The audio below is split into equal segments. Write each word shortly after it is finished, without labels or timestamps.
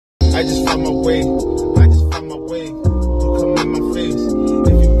I just find my way. I just find my way. You come in my face.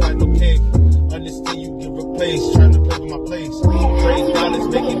 If you got no cake, understand you get replaced. Trying to play with my place. Trade dollars,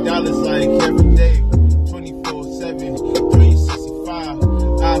 making dollars like every day. 24/7, 365.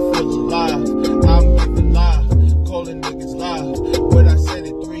 I feel alive. I'm giving live. Calling niggas live. What I said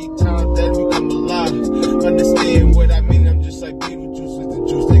it 3 times, that become alive. Understand what I mean? I'm just like Beetlejuice with the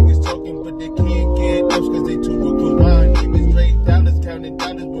juice. Niggas talking, but they can't get ups cause they too recluse. My name is Ray Dollars, counting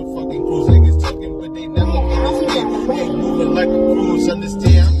dollars with fucking crews. Niggas talking, but they never understand. They moving like a cruise.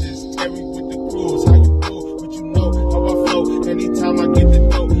 Understand?